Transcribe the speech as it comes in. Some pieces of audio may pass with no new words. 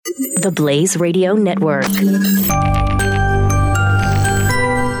The Blaze Radio Network.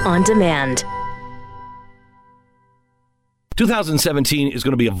 On demand. 2017 is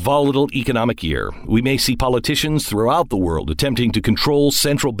going to be a volatile economic year. We may see politicians throughout the world attempting to control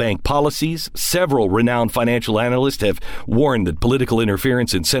central bank policies. Several renowned financial analysts have warned that political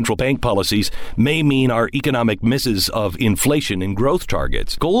interference in central bank policies may mean our economic misses of inflation and growth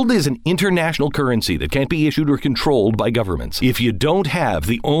targets. Gold is an international currency that can't be issued or controlled by governments. If you don't have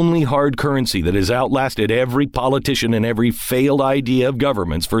the only hard currency that has outlasted every politician and every failed idea of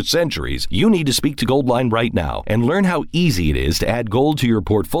governments for centuries, you need to speak to Goldline right now and learn how easy it is to add gold to your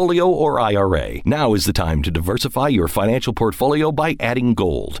portfolio or IRA. Now is the time to diversify your financial portfolio by adding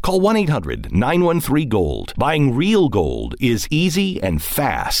gold. Call 1-800-913-GOLD. Buying real gold is easy and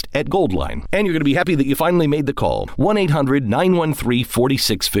fast at Goldline. And you're going to be happy that you finally made the call.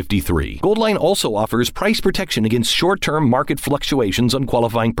 1-800-913-4653. Goldline also offers price protection against short-term market fluctuations on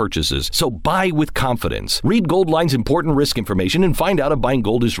qualifying purchases. So buy with confidence. Read Goldline's important risk information and find out if buying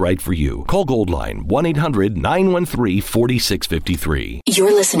gold is right for you. Call Goldline 1-800-913-4653.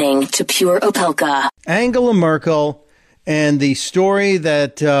 You're listening to Pure Opelka. Angela Merkel and the story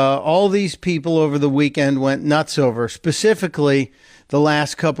that all these people over the weekend went nuts over, specifically the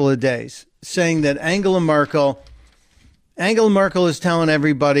last couple of days, saying that Angela Merkel is telling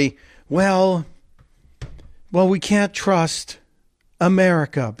everybody, well, we can't trust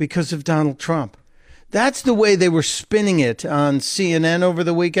America because of Donald Trump. That's the way they were spinning it on CNN over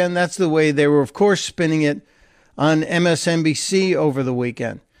the weekend. That's the way they were, of course, spinning it on MSNBC over the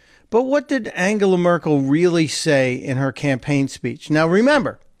weekend. But what did Angela Merkel really say in her campaign speech? Now,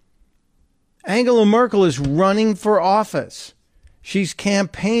 remember, Angela Merkel is running for office. She's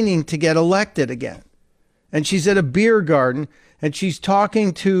campaigning to get elected again. And she's at a beer garden, and she's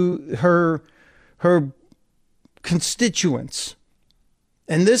talking to her constituents.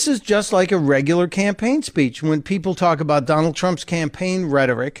 And this is just like a regular campaign speech. When people talk about Donald Trump's campaign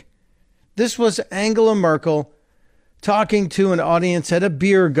rhetoric, this was Angela Merkel talking to an audience at a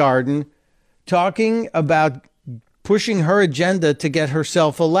beer garden, talking about pushing her agenda to get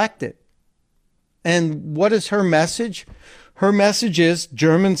herself elected. And what is her message? Her message is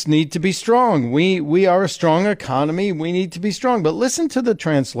Germans need to be strong. We are a strong economy. We need to be strong. But listen to the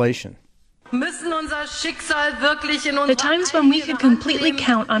translation. The times when we could completely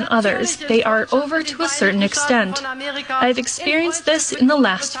count on others, they are over to a certain extent. I've experienced this in the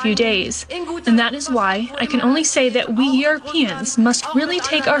last few days, and that is why I can only say that we Europeans must really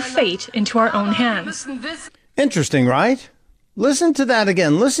take our fate into our own hands. Interesting, right? Listen to that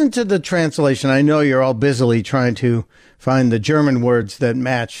again. Listen to the translation. I know you're all busily trying to find the German words that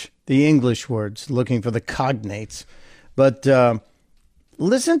match the English words, looking for the cognates. But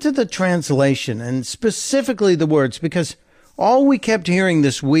listen to the translation and specifically the words, because all we kept hearing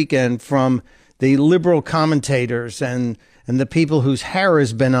this weekend from the liberal commentators and the people whose hair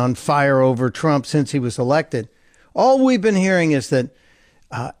has been on fire over Trump since he was elected, all we've been hearing is that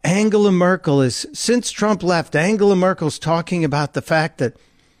Angela Merkel is, since Trump left, Angela Merkel's talking about the fact that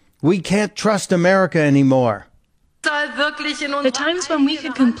we can't trust America anymore. The times when we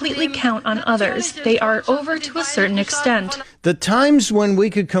could completely count on others, they are over to a certain extent. The times when we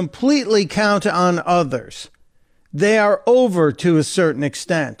could completely count on others, they are over to a certain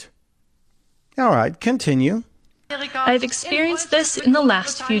extent. All right, continue. I've experienced this in the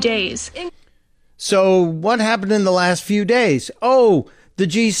last few days. So what happened in the last few days? Oh, the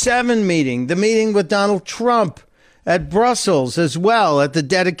G7 meeting, the meeting with Donald Trump at Brussels as well, at the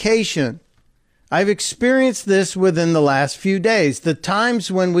dedication. I've experienced this within the last few days. The times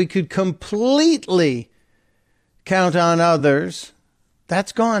when we could completely count on others,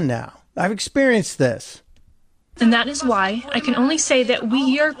 that's gone now. I've experienced this. And that is why I can only say that we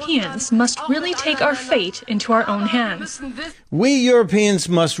Europeans must really take our fate into our own hands. We Europeans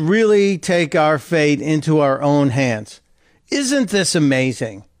must really take our fate into our own hands. Isn't this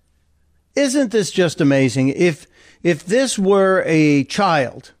amazing? Isn't this just amazing? If this were a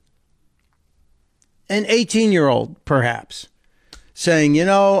child, an 18-year-old, perhaps, saying, you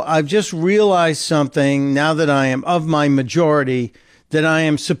know, I've just realized something now that I am of my majority, that I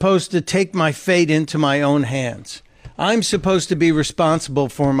am supposed to take my fate into my own hands. I'm supposed to be responsible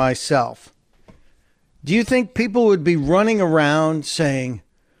for myself. Do you think people would be running around saying,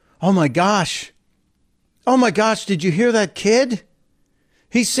 oh my gosh, did you hear that kid?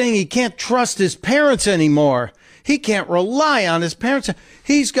 He's saying he can't trust his parents anymore. He can't rely on his parents.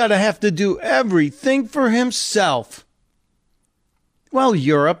 He's got to have to do everything for himself. Well,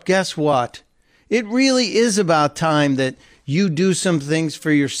 Europe, guess what? It really is about time that you do some things for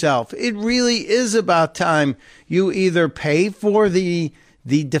yourself. It really is about time you either pay for the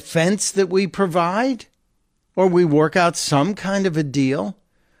the defense that we provide, or we work out some kind of a deal.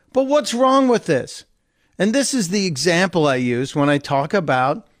 But what's wrong with this? And this is the example I use when I talk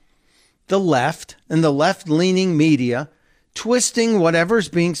about the left and the left-leaning media twisting whatever's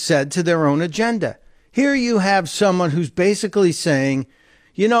being said to their own agenda. Here you have someone who's basically saying,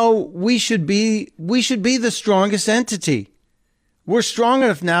 you know, we should be the strongest entity. We're strong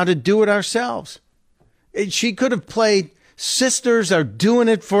enough now to do it ourselves. She could have played Sisters Are Doing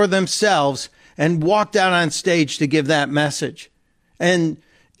It for Themselves and walked out on stage to give that message. And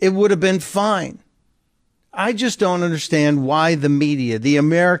it would have been fine. I just don't understand why the media, the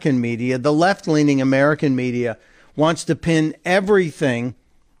American media, the left-leaning American media, wants to pin everything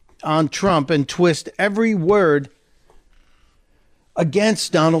on Trump and twist every word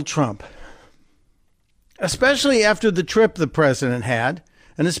against Donald Trump. Especially after the trip the president had,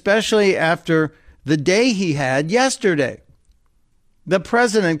 and especially after the day he had yesterday. The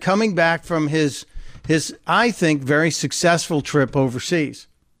president coming back from his I think, very successful trip overseas.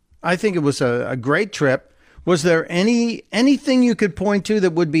 I think it was a great trip. Was there anything you could point to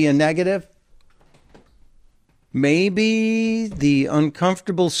that would be a negative? Maybe the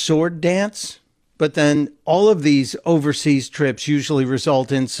uncomfortable sword dance, but then all of these overseas trips usually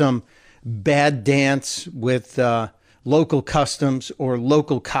result in some bad dance with local customs or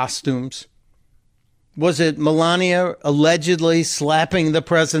local costumes. Was it Melania allegedly slapping the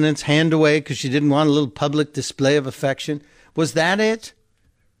president's hand away because she didn't want a little public display of affection? Was that it?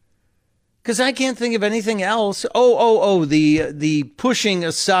 Because I can't think of anything else. The pushing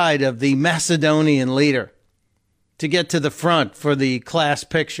aside of the Macedonian leader to get to the front for the class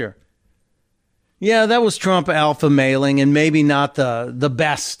picture. Yeah, that was Trump alpha mailing and maybe not the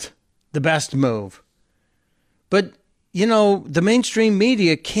best move. But, you know, the mainstream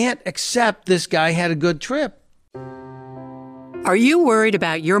media can't accept this guy had a good trip. Are you worried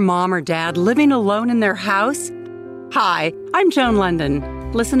about your mom or dad living alone in their house? Hi, I'm Joan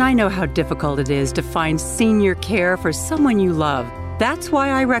London. Listen, I know how difficult it is to find senior care for someone you love. That's why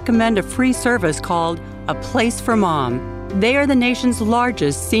I recommend a free service called A Place for Mom. They are the nation's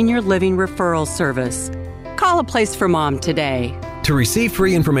largest senior living referral service. Call A Place for Mom today. To receive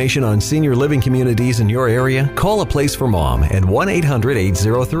free information on senior living communities in your area, call A Place for Mom at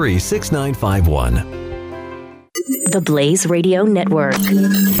 1-800-803-6951. The Blaze Radio Network.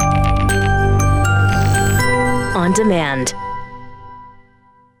 On demand.